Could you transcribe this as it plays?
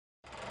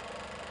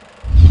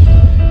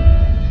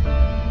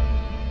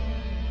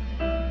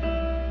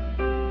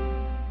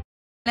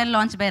Title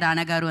launch by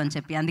రానా గారు అని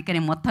చెప్పి, అందుకని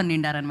మొత్తం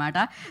నిండారనమాట.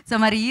 సో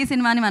మరి ఈ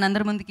సినిమాని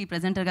మనందరి ముందుకి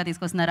ప్రెజెంటర్గా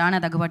తీసుకొస్తున్న రానా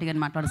దగ్గుబాటి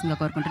గారిని మాట్లాడాల్సిందిగా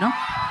కోరుకుంటున్నాం.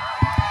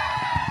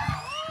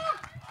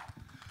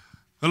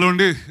 హలో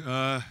అండి,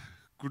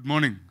 good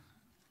morning.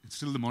 It's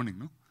still the morning,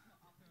 no?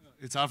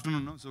 It's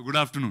afternoon, no? So good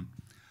afternoon.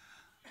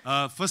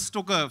 First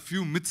ఒక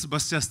ఫ్యూ మిత్స్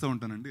బస్ చేస్తూ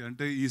ఉంటానండి.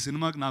 అంటే ఈ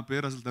సినిమాకి నా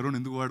పేరు అసలు తరుణ్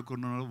ఎందుకు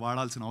వాడుకున్నాడో,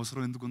 వాడాల్సిన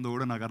అవసరం ఎందుకు ఉందో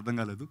కూడా నాకు అర్థం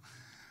కాలేదు.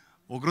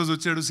 ఒకరోజు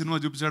వచ్చాడు, సినిమా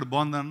చూపించాడు,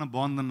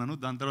 బాగుందన్నాను.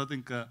 దాని తర్వాత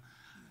ఇంకా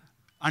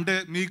అంటే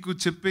మీకు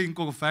చెప్పే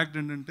ఇంకొక ఫ్యాక్ట్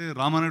ఏంటంటే,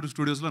 రామానాయుడు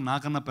స్టూడియోస్లో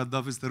నాకన్నా పెద్ద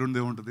ఆఫీస్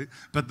తరుణ్దే ఉంటుంది,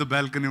 పెద్ద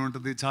బాల్కనీ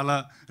ఉంటుంది, చాలా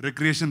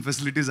రిక్రియేషన్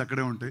ఫెసిలిటీస్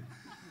అక్కడే ఉంటాయి.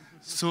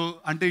 సో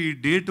అంటే ఈ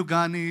డేటు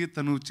కానీ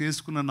తను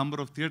చేసుకున్న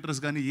నంబర్ ఆఫ్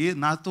థియేటర్స్ కానీ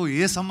నాతో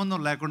ఏ సంబంధం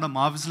లేకుండా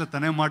మా ఆఫీస్లో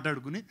తనే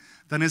మాట్లాడుకుని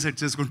తనే సెట్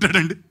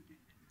చేసుకుంటాడండి.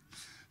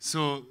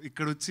 సో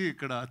ఇక్కడ వచ్చి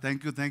ఇక్కడ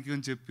థ్యాంక్ యూ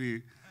అని చెప్పి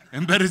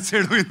ఎంకరేజ్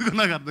చేయడం ఎందుకు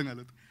నాకు అర్థం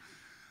కాలేదు.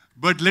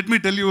 But let me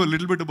tell you a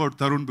little bit about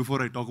Tarun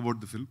before I talk about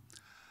the film.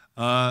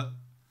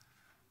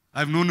 I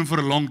have known him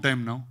for a long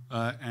time now.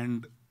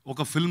 And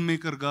ఒక ఫిల్మ్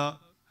మేకర్గా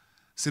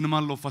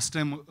సినిమాల్లో ఫస్ట్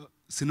టైం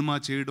సినిమా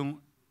చేయడం,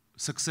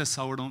 సక్సెస్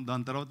అవ్వడం,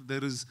 దాని తర్వాత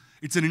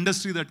it's an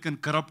industry that can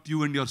corrupt you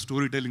and your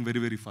story telling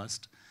very very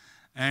fast.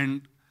 And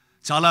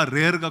చాలా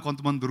రేర్గా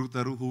కొంతమంది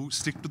దొరుకుతారు who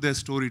stick to their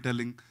story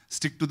telling,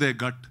 stick to their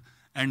gut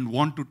and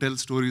want to tell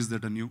stories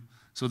that are new.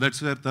 So that's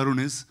where Tharun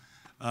is.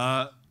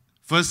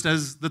 First,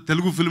 as the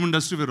Telugu film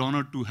industry, we're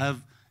honored to have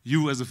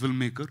you as a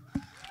filmmaker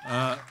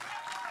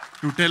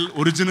to tell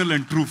original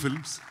and true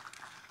films.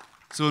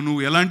 So, nu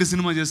elanti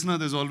cinema chesina,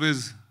 there's always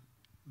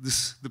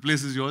the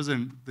place is yours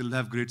and they'll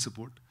have great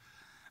support.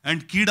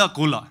 And Keedaa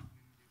Cola.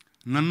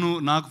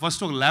 నాకు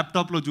first ఒక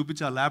ల్యాప్టాప్లో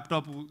చూపించి ఆ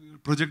laptop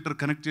projector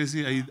connect చేసి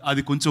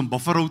అది కొంచెం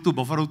buffer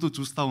అవుతూ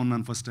చూస్తూ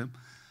ఉన్నాను ఫస్ట్ టైం.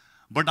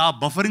 బట్ ఆ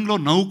బఫరింగ్లో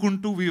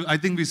నవ్వుకుంటూ I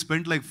think we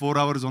spent like 4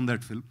 hours on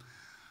that film.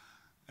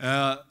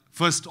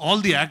 First, all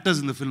the actors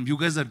in the film, you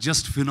guys are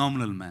just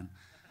phenomenal, man.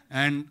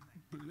 And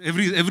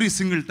every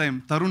single time,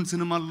 Tarun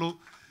సినిమాల్లో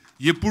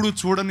ఎప్పుడు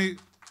చూడని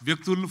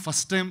వ్యక్తులు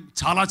ఫస్ట్ టైం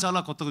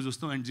చాలా కొత్తగా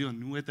చూస్తాం. And Jeevan,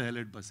 నువ్వైతే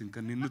హైలైట్ బస్, ఇంకా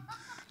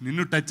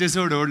నిన్ను టచ్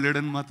చేసేవాడు ఎవడు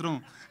లేడని మాత్రం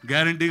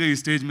గ్యారంటీగా ఈ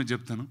స్టేజ్ మీద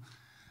చెప్తాను.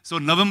 So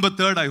November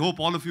 3rd, I hope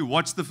all of you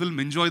watch the film,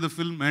 enjoy the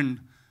film and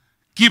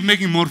keep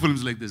making more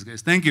films like this,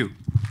 guys. Thank you.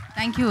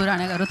 Thank you,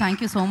 Rana garu. Thank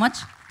you so much.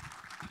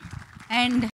 And